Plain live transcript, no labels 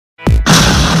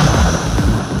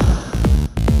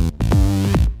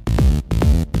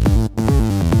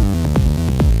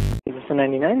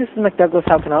$1.99. This is McDouglas.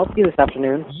 How can I help you this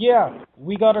afternoon? Yeah,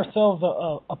 we got ourselves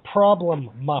a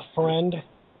problem, my friend.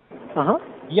 Uh-huh.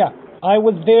 Yeah, I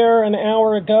was there an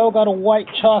hour ago, got a white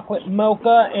chocolate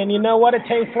mocha, and you know what? It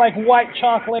tastes like white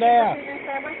chocolate ass.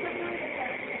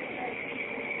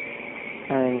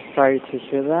 I'm sorry to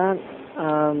hear that.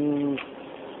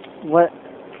 What?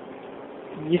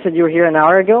 You said you were here an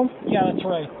hour ago? Yeah, that's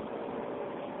right.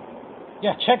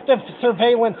 Yeah, check the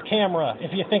surveillance camera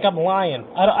if you think I'm lying.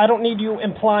 I don't need you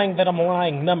implying that I'm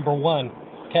lying, number one,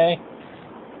 okay?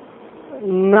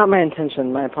 Not my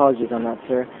intention. My apologies on that,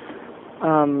 sir.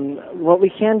 What we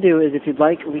can do is, if you'd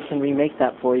like, we can remake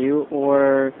that for you,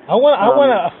 or... I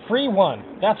want a free one.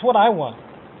 That's what I want.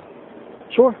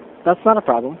 Sure, that's not a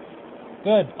problem.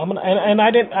 Good.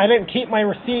 I didn't keep my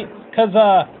receipt because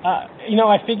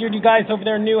I figured you guys over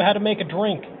there knew how to make a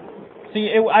drink. See,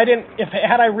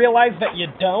 had I realized that you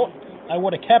don't, I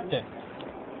would have kept it.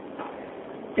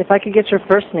 If I could get your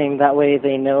first name, that way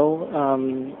they know.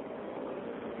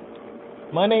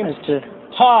 My name's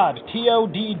Todd,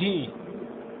 T-O-D-D.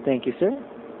 Thank you, sir.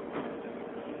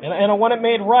 And I want it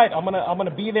made right. I'm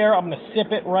gonna be there. I'm gonna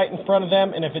sip it right in front of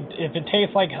them. And if it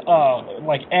tastes like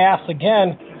ass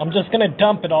again, I'm just gonna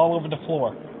dump it all over the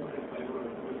floor.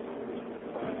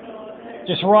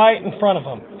 Just right in front of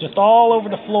them. Just all over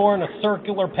the floor in a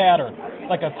circular pattern,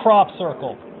 like a crop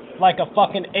circle, like a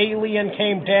fucking alien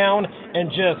came down and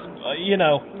just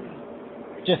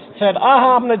said,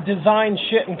 I'm gonna design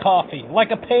shit in coffee,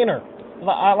 like a painter.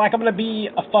 Like I'm gonna be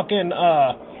a fucking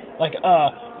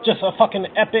just a fucking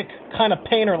epic kind of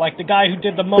painter, like the guy who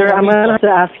did the Mona Lisa. Sir, I'm going to have to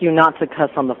ask you not to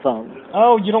cuss on the phone.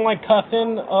 Oh, you don't like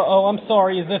cussing? Oh, I'm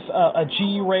sorry. Is this a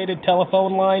G-rated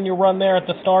telephone line you run there at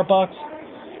the Starbucks?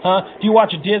 Huh? Do you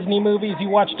watch Disney movies? You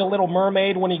watch The Little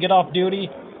Mermaid when you get off duty?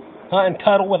 Huh? And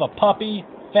cuddle with a puppy,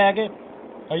 faggot?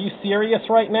 Are you serious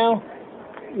right now?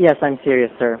 Yes, I'm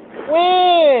serious, sir.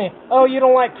 Wah! Oh, you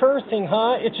don't like cursing,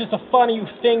 huh? It's just a funny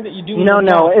thing that you do.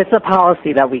 No, it's a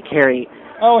policy that we carry.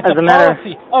 Oh, it's a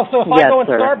policy. Oh, so if I go in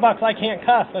Starbucks, I can't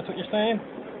cuss. That's what you're saying?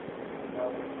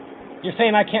 You're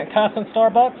saying I can't cuss in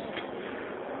Starbucks?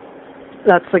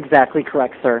 That's exactly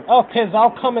correct, sir. Oh, 'cause I'll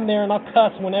come in there and I'll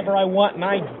cuss whenever I want, and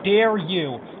I dare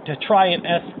you to try and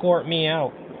escort me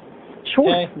out. Sure.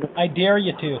 Okay? I dare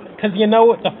you to. 'Cause you know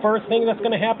what the first thing that's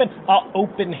going to happen? I'll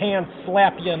open hand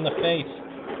slap you in the face.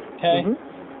 Okay? Mm-hmm.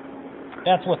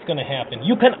 That's what's going to happen.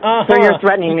 You can, Sir, you're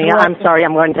threatening me. I'm sorry.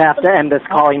 I'm going to have to end this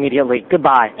call immediately.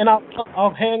 Goodbye. And I'll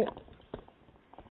hang